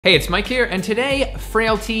Hey, it's Mike here, and today,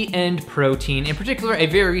 frailty and protein. In particular, a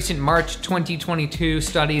very recent March 2022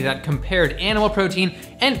 study that compared animal protein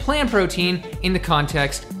and plant protein in the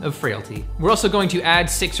context of frailty. We're also going to add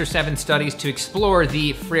 6 or 7 studies to explore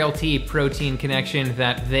the frailty-protein connection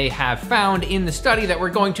that they have found in the study that we're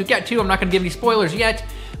going to get to. I'm not gonna give any spoilers yet,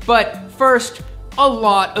 but first, a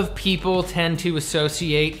lot of people tend to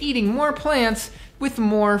associate eating more plants with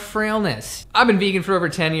more frailness. I've been vegan for over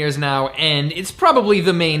 10 years now, and it's probably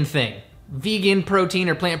the main thing. Vegan protein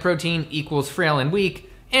or plant protein equals frail and weak.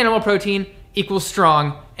 Animal protein equals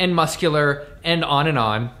strong and muscular, and on and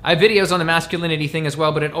on. I have videos on the masculinity thing as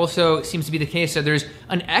well, but it also seems to be the case that there's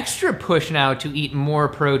an extra push now to eat more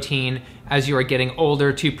protein as you are getting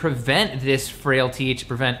older to prevent this frailty, to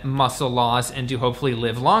prevent muscle loss, and to hopefully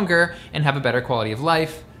live longer and have a better quality of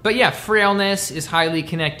life. But yeah, frailness is highly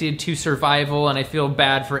connected to survival, and I feel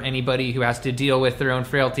bad for anybody who has to deal with their own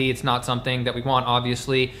frailty. It's not something that we want,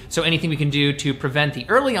 obviously. So anything we can do to prevent the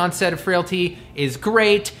early onset of frailty is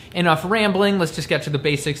great. Enough rambling, let's just get to the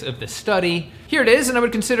basics of the study. Here it is, and I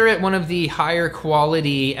would consider it one of the higher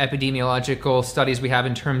quality epidemiological studies we have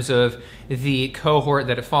in terms of the cohort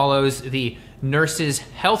that it follows. The Nurses'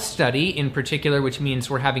 Health Study in particular, which means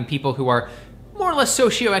we're having people who are more or less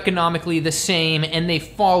socioeconomically the same, and they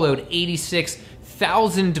followed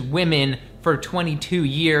 86,000 women for 22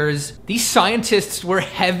 years. These scientists were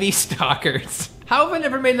heavy stalkers. How have I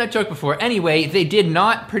never made that joke before? Anyway, they did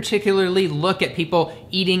not particularly look at people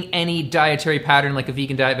eating any dietary pattern like a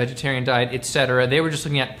vegan diet, vegetarian diet, etc. They were just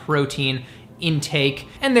looking at protein intake,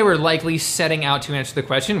 and they were likely setting out to answer the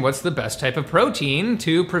question, what's the best type of protein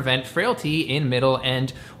to prevent frailty in middle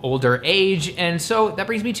and older age? And so that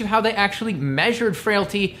brings me to how they actually measured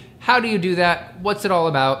frailty. How do you do that? What's it all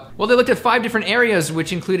about? Well, they looked at 5 different areas,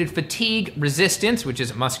 which included fatigue, resistance, which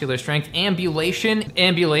is muscular strength, ambulation.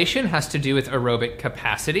 Ambulation has to do with aerobic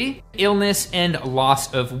capacity, illness, and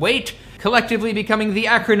loss of weight, collectively becoming the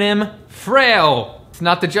acronym FRAIL. It's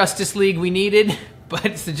not the Justice League we needed, but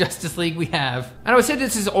it's the Justice League we have. And I would say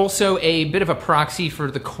this is also a bit of a proxy for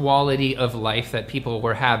the quality of life that people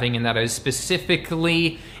were having, and that is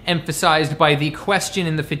specifically emphasized by the question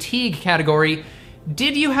in the fatigue category.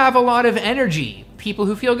 Did you have a lot of energy? People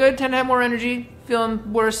who feel good tend to have more energy.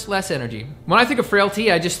 Feeling worse, less energy. When I think of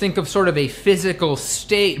frailty, I just think of sort of a physical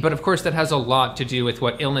state, but of course that has a lot to do with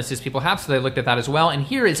what illnesses people have, so they looked at that as well. And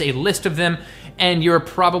here is a list of them, and you're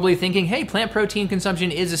probably thinking, hey, plant protein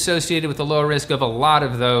consumption is associated with a lower risk of a lot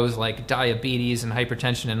of those, like diabetes and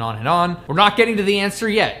hypertension and on and on. We're not getting to the answer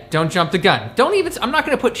yet. Don't jump the gun. I'm not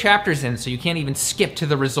gonna put chapters in, so you can't even skip to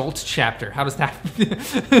the results chapter. How does that,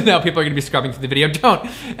 now people are gonna be scrubbing through the video. Don't.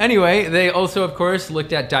 Anyway, they also, of course,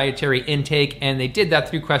 looked at dietary intake, and they did that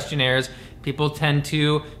through questionnaires. People tend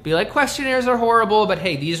to be like, questionnaires are horrible, but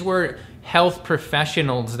hey, these were health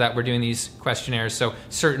professionals that were doing these questionnaires, so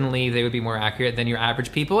certainly they would be more accurate than your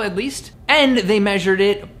average people, at least. And they measured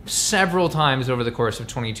it several times over the course of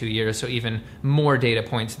 22 years, so even more data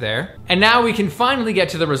points there. And now we can finally get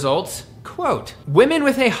to the results. Quote, women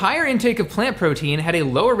with a higher intake of plant protein had a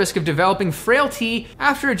lower risk of developing frailty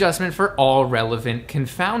after adjustment for all relevant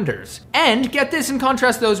confounders. And get this, in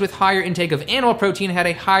contrast, those with higher intake of animal protein had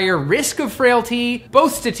a higher risk of frailty,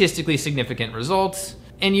 both statistically significant results.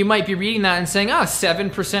 And you might be reading that and saying,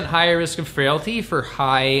 7% higher risk of frailty for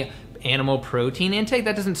high animal protein intake?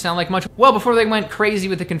 That doesn't sound like much. Well, before they went crazy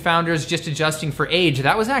with the confounders just adjusting for age,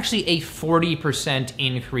 that was actually a 40%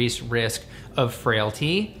 increased risk of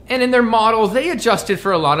frailty. And in their model, they adjusted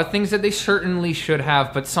for a lot of things that they certainly should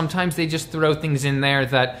have, but sometimes they just throw things in there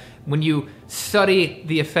that when you study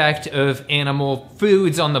the effect of animal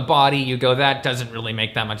foods on the body, you go, that doesn't really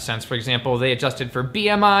make that much sense. For example, they adjusted for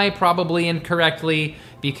BMI, probably incorrectly,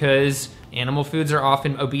 because animal foods are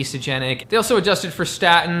often obesogenic. They also adjusted for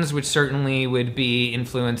statins, which certainly would be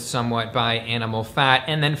influenced somewhat by animal fat.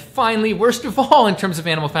 And then finally, worst of all in terms of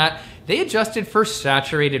animal fat, they adjusted for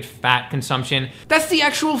saturated fat consumption. That's the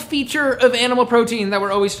actual feature of animal protein that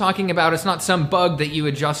we're always talking about. It's not some bug that you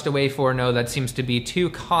adjust away for. No, that seems to be too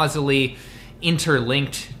causally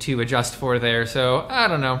interlinked to adjust for there. So I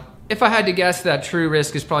don't know. If I had to guess, that true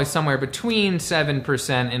risk is probably somewhere between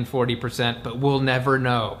 7% and 40%, but we'll never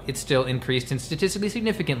know. It's still increased and statistically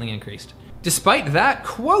significantly increased. Despite that,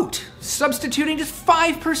 quote, substituting just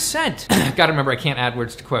 5%. Gotta remember, I can't add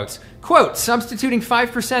words to quotes. Quote, substituting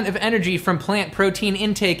 5% of energy from plant protein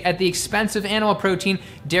intake at the expense of animal protein,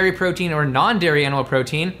 dairy protein, or non-dairy animal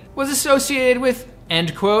protein was associated with,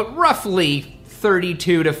 end quote, roughly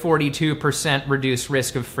 32 to 42% reduced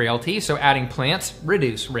risk of frailty. So adding plants,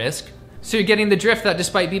 reduce risk. So you're getting the drift that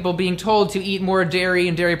despite people being told to eat more dairy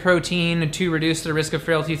and dairy protein to reduce the risk of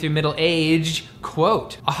frailty through middle age,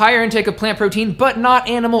 quote, a higher intake of plant protein but not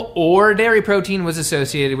animal or dairy protein was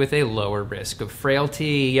associated with a lower risk of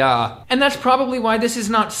frailty. And that's probably why this is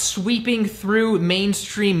not sweeping through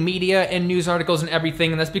mainstream media and news articles and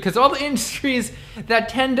everything, and that's because all the industries that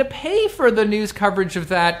tend to pay for the news coverage of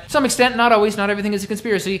that, to some extent, not always, not everything is a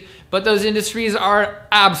conspiracy, but those industries are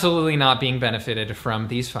absolutely not being benefited from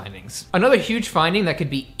these findings. Another huge finding that could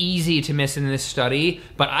be easy to miss in this study,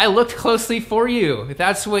 but I looked closely for you.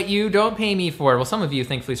 That's what you don't pay me for. Well, some of you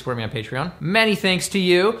thankfully support me on Patreon. Many thanks to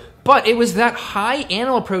you. But it was that high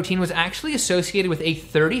animal protein was actually associated with a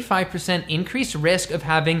 35% increased risk of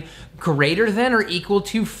having greater than or equal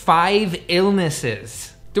to 5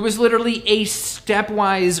 illnesses. There was literally a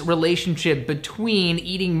stepwise relationship between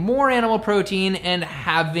eating more animal protein and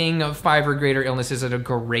having 5 or greater illnesses at a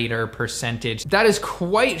greater percentage. That is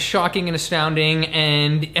quite shocking and astounding,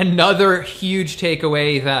 and another huge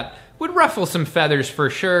takeaway that would ruffle some feathers for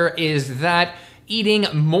sure is that eating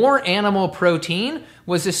more animal protein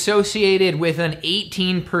was associated with an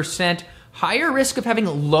 18% higher risk of having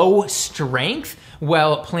low strength,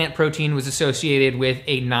 while plant protein was associated with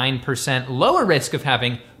a 9% lower risk of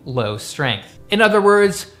having low strength. In other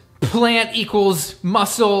words, plant equals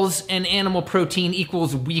muscles and animal protein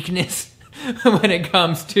equals weakness when it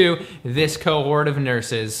comes to this cohort of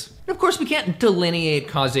nurses. Of course, we can't delineate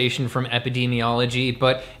causation from epidemiology,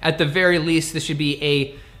 but at the very least, this should be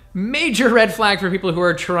a major red flag for people who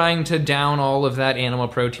are trying to down all of that animal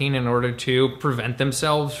protein in order to prevent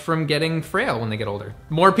themselves from getting frail when they get older.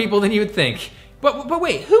 More people than you would think. But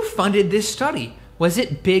wait, who funded this study? Was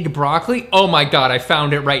it Big Broccoli? Oh my God, I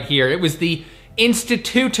found it right here. It was the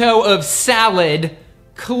Instituto of Salad.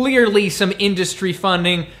 Clearly some industry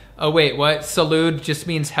funding. Oh wait, what? Salud just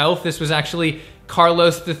means health. This was actually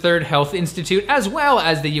Carlos III Health Institute, as well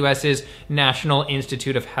as the US's National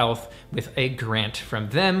Institute of Health, with a grant from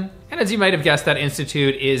them. And as you might have guessed, that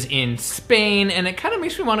institute is in Spain, and it kind of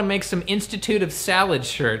makes me want to make some Institute of Salad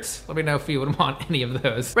shirts. Let me know if you would want any of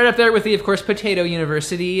those. Right up there with the, of course, Potato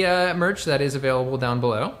University merch that is available down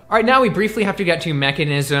below. All right, now we briefly have to get to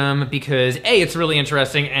mechanism because A, it's really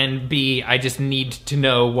interesting, and B, I just need to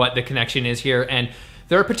know what the connection is here. And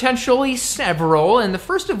there are potentially several, and the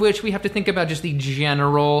first of which we have to think about just the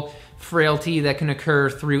general frailty that can occur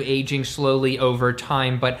through aging slowly over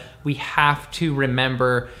time, but we have to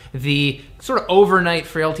remember the sort of overnight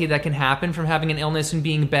frailty that can happen from having an illness and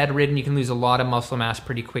being bedridden. You can lose a lot of muscle mass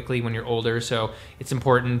pretty quickly when you're older, so it's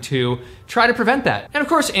important to try to prevent that. And of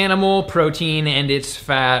course, animal protein and its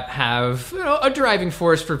fat have, a driving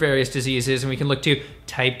force for various diseases, and we can look to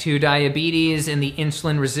type 2 diabetes and the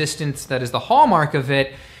insulin resistance that is the hallmark of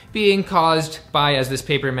it being caused by, as this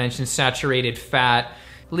paper mentions, saturated fat,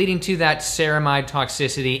 leading to that ceramide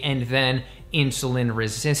toxicity and then insulin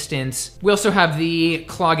resistance. We also have the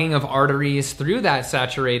clogging of arteries through that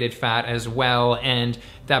saturated fat as well, and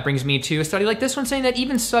that brings me to a study like this one saying that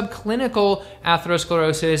even subclinical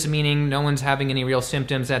atherosclerosis, meaning no one's having any real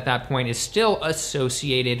symptoms at that point, is still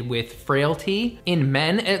associated with frailty, in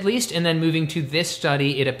men at least. And then moving to this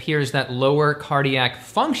study, it appears that lower cardiac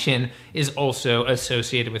function is also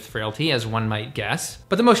associated with frailty, as one might guess.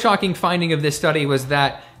 But the most shocking finding of this study was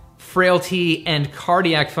that frailty and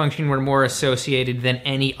cardiac function were more associated than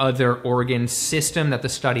any other organ system that the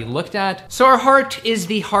study looked at. So our heart is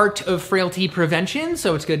the heart of frailty prevention,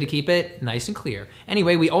 so it's good to keep it nice and clear.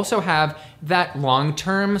 Anyway, we also have that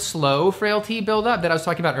long-term slow frailty buildup that I was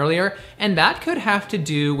talking about earlier, and that could have to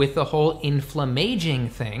do with the whole inflammageing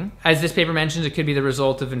thing. As this paper mentions, it could be the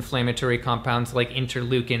result of inflammatory compounds like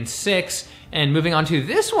interleukin-6. And moving on to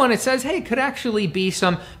this one, it says, hey, it could actually be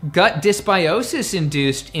some gut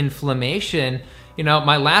dysbiosis-induced inflammation.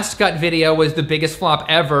 My last gut video was the biggest flop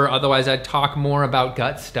ever, otherwise I'd talk more about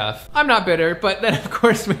gut stuff. I'm not bitter, but then of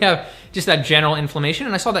course we have just that general inflammation,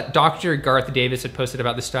 and I saw that Dr. Garth Davis had posted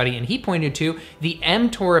about the study, and he pointed to the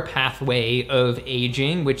mTOR pathway of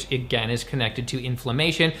aging, which again is connected to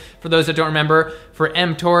inflammation. For those that don't remember, for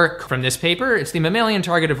mTOR, from this paper, it's the mammalian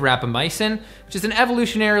target of rapamycin, which is an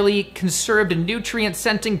evolutionarily conserved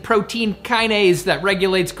nutrient-scenting protein kinase that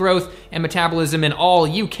regulates growth and metabolism in all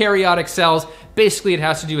eukaryotic cells. Basically, it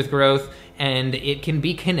has to do with growth, and it can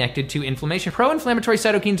be connected to inflammation. Pro-inflammatory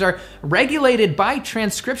cytokines are regulated by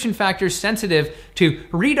transcription factors sensitive to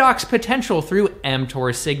redox potential through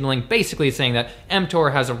mTOR signaling. Basically saying that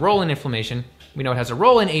mTOR has a role in inflammation, we know it has a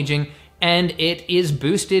role in aging, and it is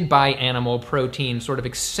boosted by animal protein, sort of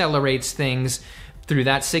accelerates things through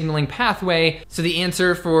that signaling pathway. So the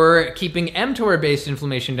answer for keeping mTOR-based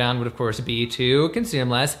inflammation down would of course be to consume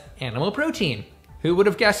less animal protein. Who would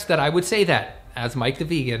have guessed that I would say that as Mike the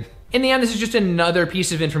Vegan? In the end, this is just another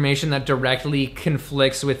piece of information that directly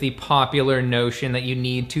conflicts with the popular notion that you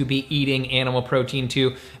need to be eating animal protein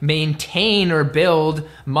to maintain or build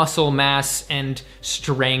muscle mass and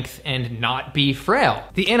strength and not be frail.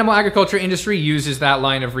 The animal agriculture industry uses that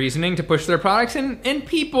line of reasoning to push their products, and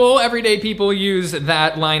people, everyday people, use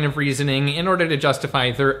that line of reasoning in order to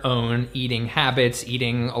justify their own eating habits,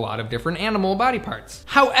 eating a lot of different animal body parts.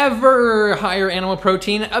 However, higher animal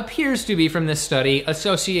protein appears to be, from this study,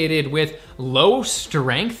 associated with low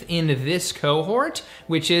strength in this cohort,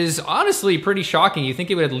 which is honestly pretty shocking. You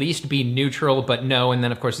think it would at least be neutral, but no. And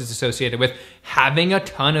then of course it's associated with having a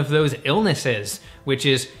ton of those illnesses, which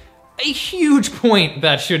is a huge point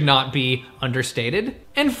that should not be understated.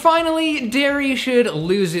 And finally, dairy should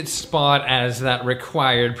lose its spot as that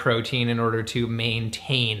required protein in order to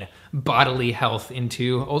maintain bodily health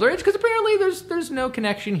into older age, because apparently there's no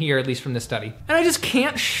connection here, at least from this study. And I just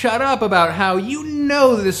can't shut up about how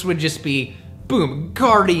this would just be, boom,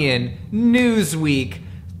 Guardian, Newsweek,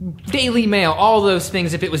 Daily Mail, all those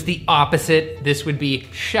things. If it was the opposite, this would be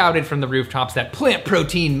shouted from the rooftops that plant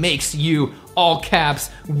protein makes you, all caps,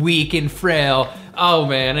 weak and frail. Oh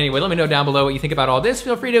man, anyway, let me know down below what you think about all this.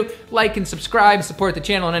 Feel free to like and subscribe, support the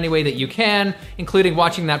channel in any way that you can, including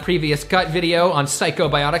watching that previous gut video on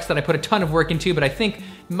psychobiotics that I put a ton of work into, but I think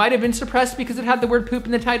might have been suppressed because it had the word poop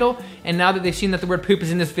in the title. And now that they've seen that the word poop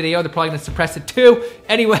is in this video, they're probably gonna suppress it too.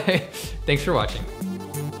 Anyway, thanks for watching.